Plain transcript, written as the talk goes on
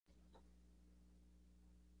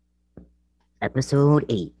Episode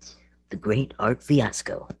 8 The Great Art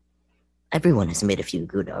Fiasco. Everyone has made a few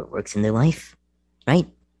good artworks in their life, right?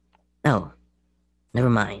 Oh, never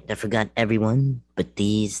mind. I forgot everyone but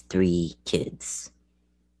these three kids.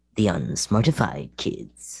 The Unsmartified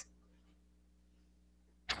kids.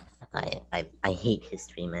 I hate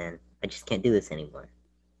history, man. I just can't do this anymore.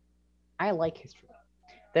 I like history.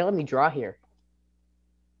 They let me draw here.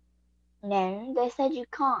 No, they said you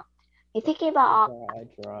can't. You're thinking about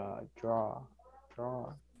Draw.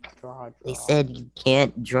 They said you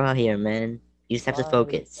can't draw here, man. You just have to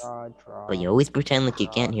focus. But you always pretend like you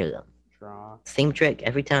can't hear them. Same trick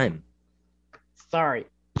every time. Sorry.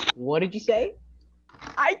 What did you say?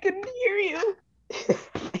 I couldn't hear you.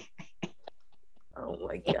 Oh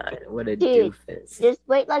my god, what a Dude, doofus. just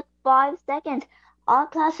wait like 5 seconds. Our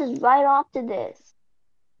class is right after this.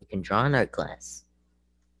 You can draw in art class.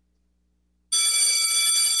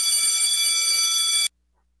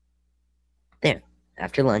 There,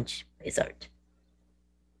 after lunch, is art.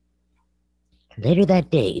 Later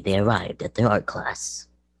that day, they arrived at their art class.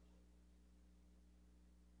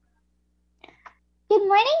 Good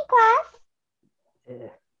morning, class.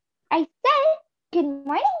 I said, good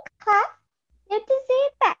morning, class. Good to see you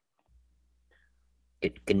back.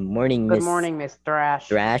 Good morning, Good Miss morning, Miss Thrash.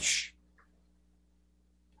 Thrash.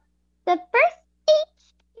 The first H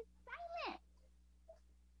is silent.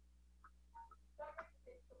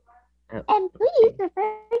 Oh, And please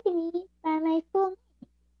refer to me by my full name.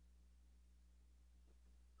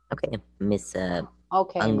 okay, Miss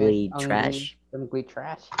Okay, Ugly Miss Trash. Ugly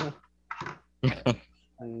Trash. What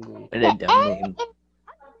Ugly. a The dumb N name. in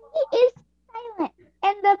ugly is silent.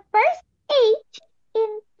 And the first H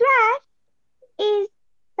in trash is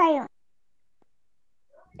silent.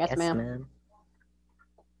 Yes, ma'am.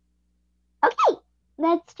 Okay,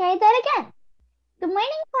 let's try that again. Good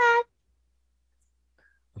morning, class.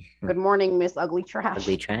 Good morning, Miss Ugly Trash.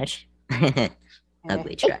 Ugly Trash?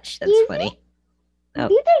 Ugly Trash, that's Excuse funny. me? Oh.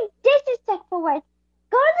 These are disrespectful words.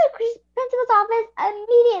 Go to the principal's office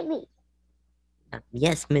immediately.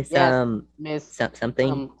 Yes, Miss, Miss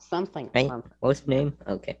something, something. right? What was her name?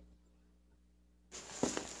 Okay.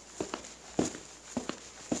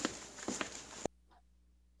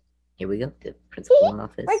 Here we go, the principal's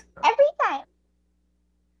office. Works every time.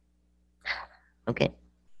 Okay.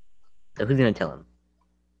 So who's gonna tell him?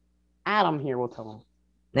 Adam here will tell him.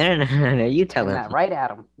 No, you tell him. That, right,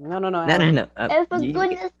 Adam? No. No. And for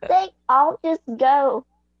goodness sake, I'll just go.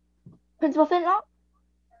 Principal Fentanyl?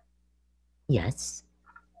 Yes.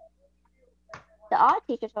 The art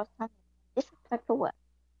teacher saw something disrespectful words.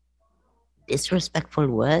 Disrespectful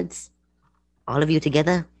words? All of you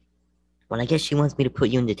together? Well, I guess she wants me to put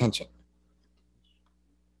you in detention.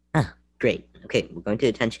 Ah, great. Okay, we're going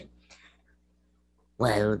to detention.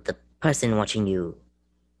 Well, the person watching you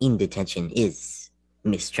in detention is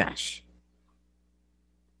Miss Trash.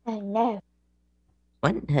 Oh no.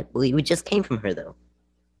 What? We just came from her, though.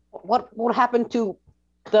 What happened to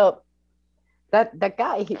that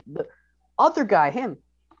guy? The other guy, him.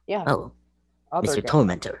 Yeah. Oh, other Mr. guy.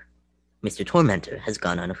 Tormentor. Mr. Tormentor has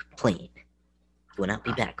gone on a plane. He will not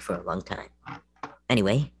be back for a long time.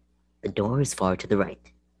 Anyway, the door is far to the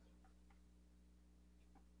right.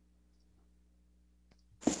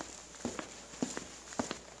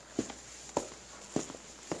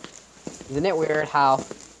 Isn't it weird how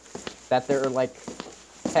that there are like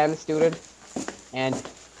 10 students and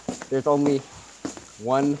there's only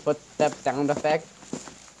one footstep sound effect?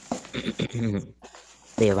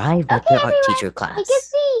 They arrived at their art everyone, teacher class. Take a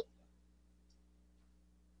seat.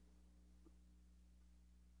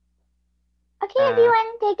 Okay,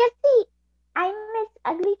 everyone, take a seat. I'm Miss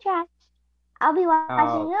Ugly Trash. I'll be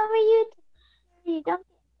watching over you till you don't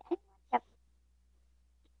get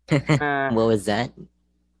anyone. What was that?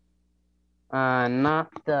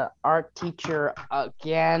 Not the art teacher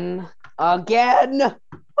again.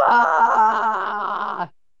 Ah!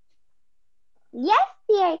 Yes,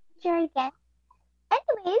 the art teacher again.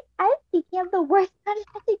 Anyways, I was thinking of the worst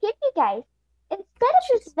punishment to give you guys. Instead of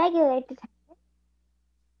just regular detention,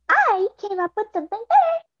 I came up with something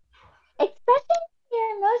better. Expressing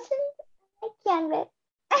your emotions on my canvas.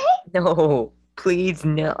 No, please,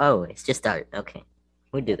 no. Oh, it's just art. Okay,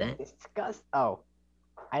 we'll do that. Disgust. Oh,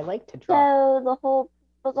 I like to draw. So the whole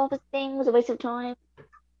post office thing was a waste of time.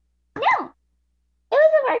 No, it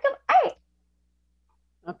was a work of art.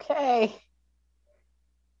 Okay.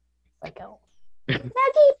 Psycho. Now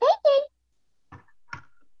keep painting.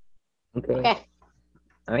 Okay.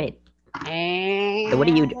 All right. And So what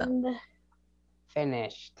are you doing?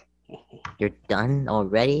 Finished. You're done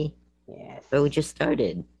already? Yes. But we just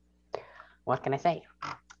started. What can I say?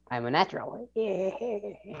 I'm a natural. Yeah.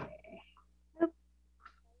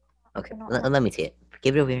 Okay, not let me see it.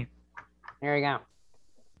 Give it over here. Here you go.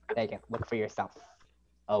 Take it. Look for yourself.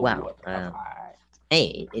 A Wow, work of art.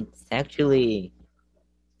 Hey, it's actually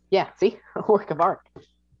Yeah, see? A work of art.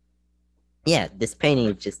 yeah. This painting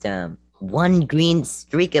is just one green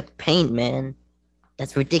streak of paint, man.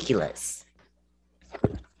 That's ridiculous.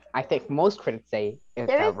 I think most critics say it's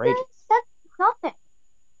There is outrageous. that's nothing.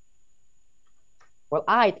 Well,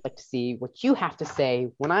 I'd like to see what you have to say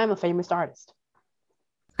when I'm a famous artist.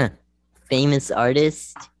 Famous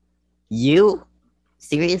artist? You?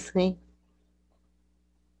 Seriously?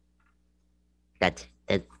 That's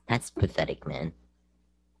pathetic, man.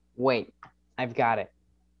 Wait, I've got it.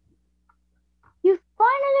 You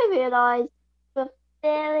finally realize the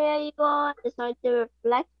failure you are, decide to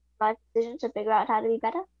reflect life decisions to figure out how to be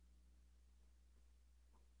better.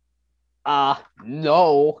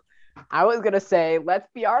 No. I was gonna say, let's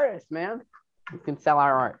be artists, man. We can sell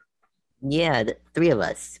our art. Yeah, the three of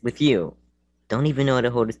us with you don't even know how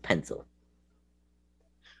to hold a pencil.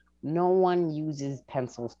 No one uses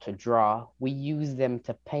pencils to draw. We use them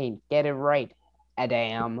to paint. Get it right,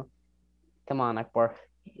 Adam. Come on, Akbar.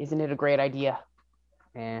 Isn't it a great idea?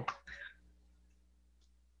 Eh.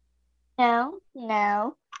 No,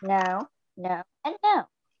 no, no, no, and no.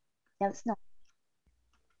 No, it's not.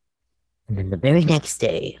 And then the very next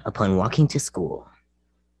day, upon walking to school,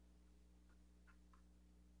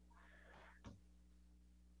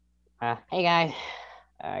 Hey guys.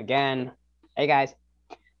 Again. Hey guys.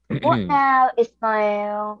 What now,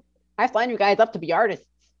 Ismail? I signed you guys up to be artists.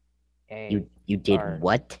 Hey, you did art.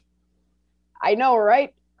 what? I know,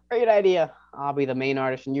 right? Great idea. I'll be the main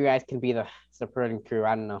artist, and you guys can be the supporting crew.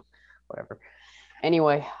 I don't know, whatever.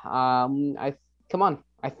 Anyway, I come on.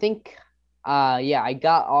 I think, yeah, I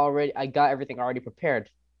got everything already prepared,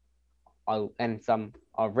 and some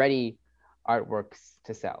already artworks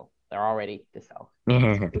to sell. They're already to sell.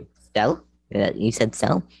 Sell? You said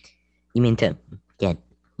sell? You mean to get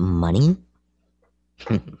money?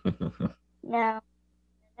 No,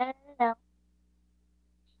 no, no.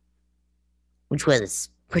 Which was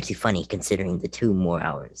pretty funny considering the 2 more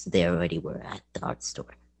hours they already were at the art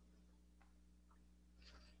store.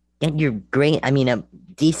 Get your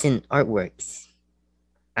decent artworks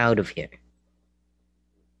out of here.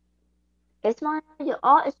 Ismail, your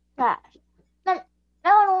art is trash. No,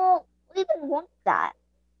 no, we even want that.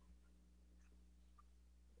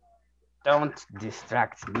 Don't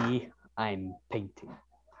distract me. I'm painting.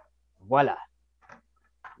 Voila.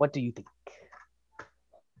 What do you think?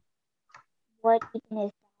 What even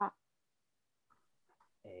is that?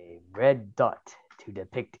 A red dot to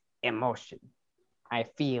depict emotion. I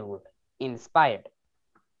feel inspired.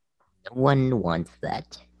 No one wants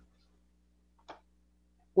that.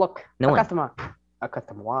 Look, No a one. customer. A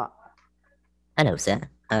customer. Hello, sir.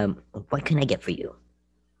 What can I get for you?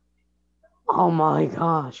 Oh my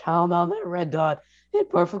gosh, how about that red dot? It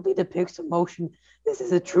perfectly depicts emotion. This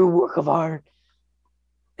is a true work of art.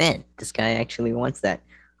 Man, this guy actually wants that.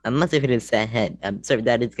 I must have hit his fat head. Sir,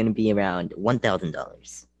 that is going to be around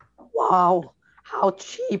 $1,000. Wow, how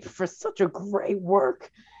cheap for such a great work.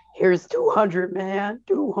 Here's 200, man.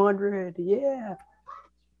 200, yeah.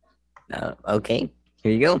 Okay,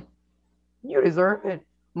 here you go. You deserve it.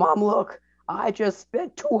 Mom, look, I just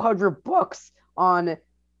spent 200 bucks on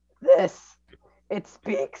this. It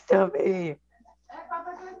speaks to me.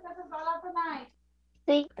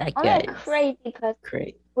 See, That I'm guy not crazy person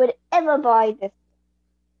great. would ever buy this.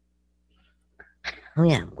 Oh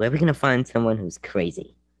yeah, where are we gonna find someone who's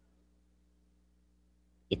crazy?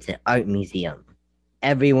 It's an art museum.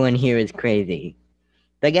 Everyone here is crazy.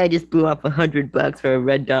 That guy just blew off $100 for a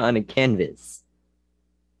red dot on a canvas.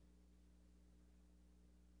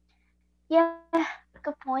 Yeah,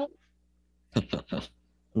 good point.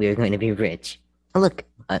 We're going to be rich. Oh look,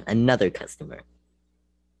 another customer.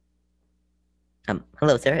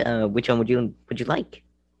 Hello, sir. Which one would you like?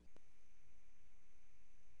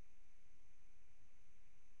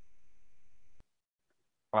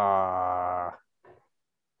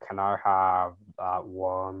 Can I have that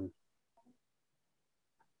one?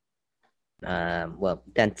 Well,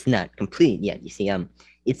 that's not complete yet. You see,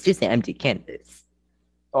 it's just an empty canvas.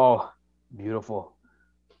 Oh, beautiful.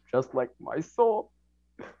 Just like my soul.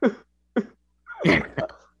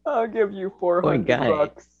 I'll give you 400 guy.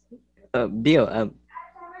 bucks. Bill,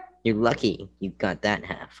 you're lucky you got that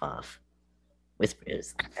half off.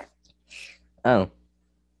 Whispers. Oh.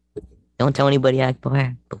 Don't tell anybody,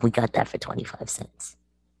 Akbar, but we got that for 25 cents.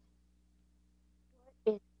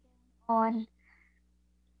 What is on?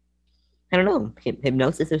 I don't know,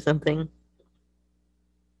 hypnosis or something?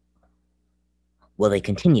 Well, they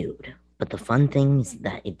continued, but the fun thing is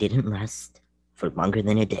that it didn't last for longer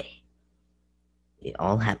than a day. It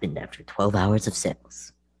all happened after 12 hours of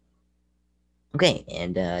sales. Okay,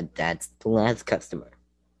 and that's the last customer.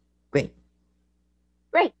 Great.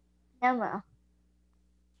 Great. No more.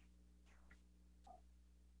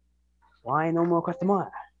 Why no more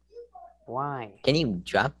customer? Why? Can you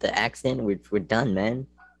drop the accent? We're done, man.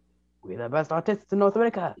 We're the best artists in North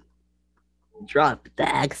America. Drop the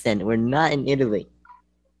accent. We're not in Italy.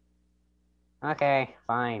 Okay,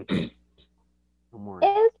 fine. No more.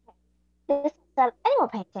 Okay. This is an animal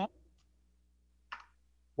painting.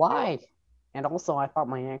 Why? And also, I thought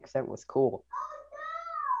my accent was cool.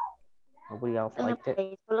 Nobody else In a liked it.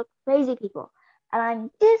 place full of crazy people. And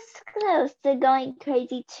I'm this close to going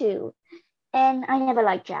crazy too. And I never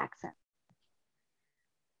liked Jackson.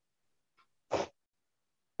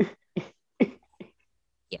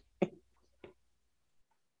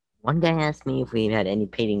 One guy asked me if we had any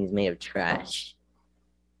paintings made of trash.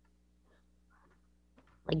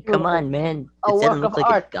 Like, come on, man. A It said it work looked of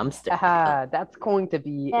like art. a dumpster. Haha, that's going to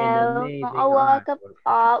be an No, amazing a work of artwork.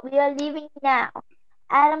 art. We are leaving now.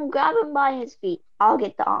 Adam, grab him by his feet. I'll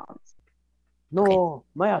get the arms. No,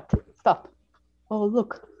 my art. Stop. Oh,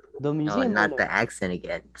 look. The No, museum. not owner. the accent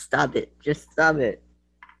again. Stop it. Just stop it.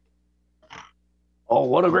 Oh,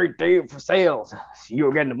 what a great day for sales. See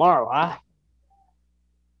you again tomorrow, huh?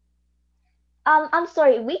 I'm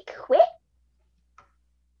sorry, we quit?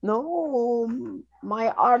 No, my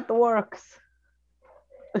artworks.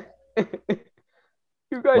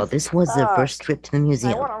 You guys. Well, this was their suck. first trip to the I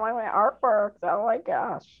museum. want my artworks. Oh my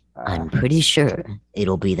gosh. I'm pretty sure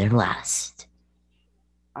it'll be their last.